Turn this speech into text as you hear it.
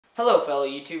Hello fellow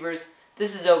YouTubers,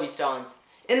 this is Obi Stons.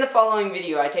 In the following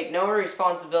video I take no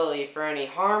responsibility for any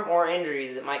harm or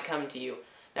injuries that might come to you.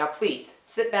 Now please,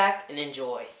 sit back and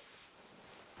enjoy.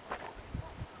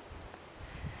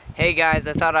 Hey guys,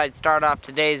 I thought I'd start off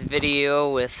today's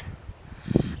video with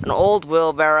an old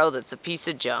wheelbarrow that's a piece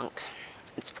of junk.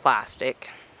 It's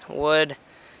plastic, wood,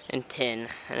 and tin,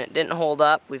 and it didn't hold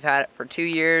up. We've had it for 2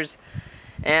 years,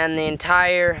 and the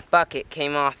entire bucket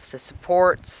came off the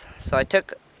supports, so I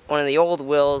took one of the old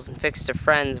wheels and fixed a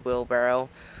friend's wheelbarrow.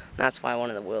 That's why one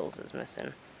of the wheels is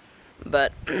missing.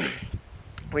 But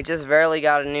we just barely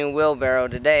got a new wheelbarrow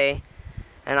today,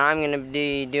 and I'm going to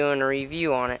be doing a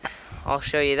review on it. I'll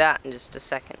show you that in just a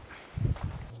second.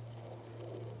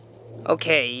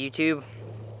 Okay, YouTube,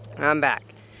 I'm back.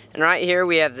 And right here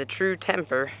we have the True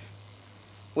Temper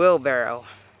wheelbarrow.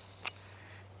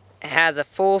 It has a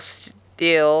full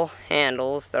steel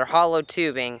handles. They're hollow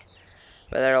tubing,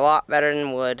 but they're a lot better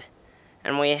than wood.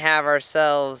 And we have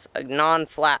ourselves a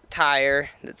non-flat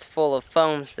tire that's full of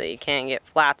foam so that you can't get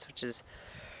flats, which is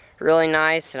really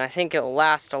nice, and I think it will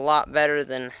last a lot better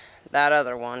than that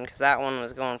other one, because that one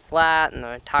was going flat and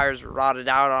the tires were rotted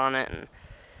out on it and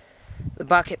the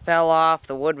bucket fell off,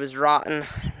 the wood was rotten,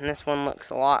 and this one looks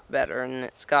a lot better and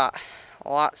it's got a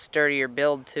lot sturdier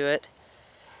build to it.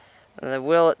 The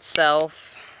wheel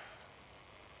itself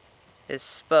is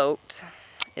spoked.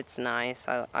 It's nice.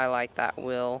 I like that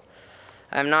wheel.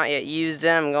 I've not yet used it.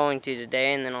 I'm going to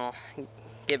today, and then I'll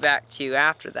get back to you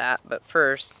after that. But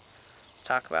first, let's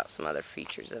talk about some other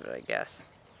features of it, I guess.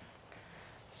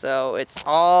 So it's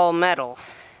all metal.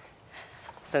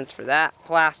 Since for that,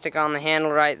 plastic on the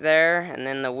handle right there, and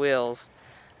then the wheels.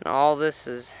 And all this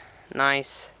is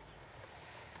nice.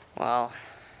 Well,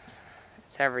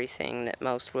 it's everything that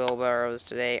most wheelbarrows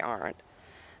today aren't.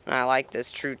 And I like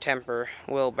this True Temper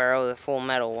wheelbarrow, the full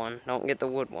metal one. Don't get the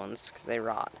wood ones, because they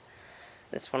rot.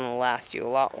 This one will last you a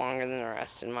lot longer than the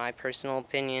rest, in my personal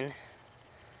opinion.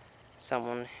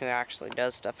 Someone who actually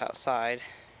does stuff outside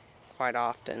quite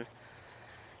often.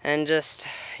 And just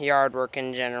yard work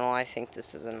in general, I think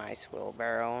this is a nice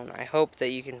wheelbarrow. And I hope that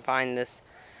you can find this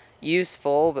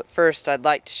useful, but first I'd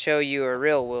like to show you a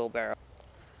real wheelbarrow.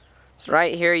 So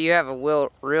right here you have a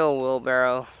real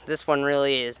wheelbarrow. This one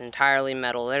really is entirely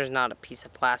metal. There's not a piece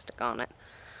of plastic on it.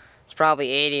 It's probably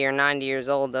 80 or 90 years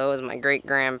old though, as my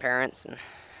great-grandparents, and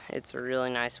it's a really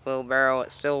nice wheelbarrow.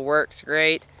 It still works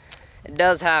great. It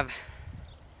does have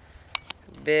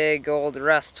a big old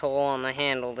rust hole on the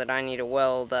handle that I need to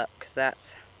weld up, because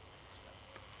that's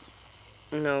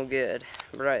no good.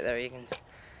 But right there you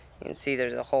can see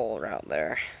there's a hole right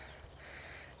there.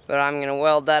 But I'm going to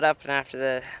weld that up, and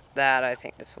after that I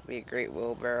think this will be a great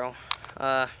wheelbarrow.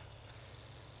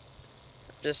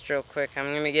 Just real quick,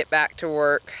 I'm going to get back to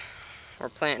work. We're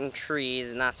planting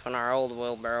trees, and that's when our old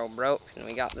wheelbarrow broke, and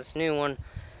we got this new one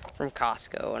from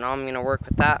Costco. And I'm going to work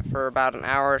with that for about an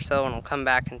hour or so, and I'll come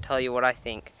back and tell you what I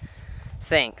think.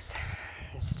 Thanks,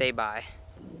 and stay by.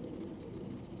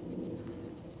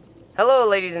 Hello,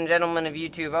 ladies and gentlemen of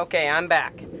YouTube. Okay, I'm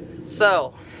back.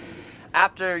 So,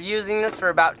 after using this for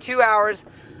about 2 hours,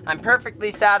 I'm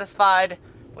perfectly satisfied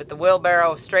with the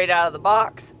wheelbarrow straight out of the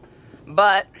box,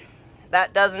 but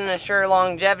that doesn't assure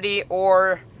longevity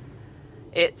or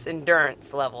its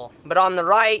endurance level. But on the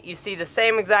right, you see the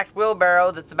same exact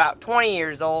wheelbarrow that's about 20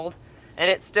 years old,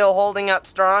 and it's still holding up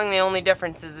strong. The only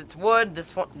difference is it's wood.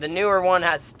 This one, the newer one,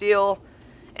 has steel,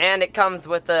 and it comes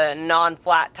with a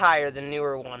non-flat tire, the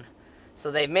newer one.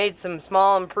 So they've made some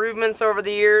small improvements over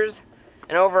the years,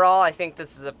 and overall I think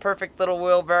this is a perfect little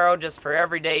wheelbarrow just for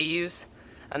everyday use.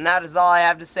 And that is all I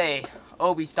have to say.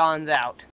 Obi Stons out.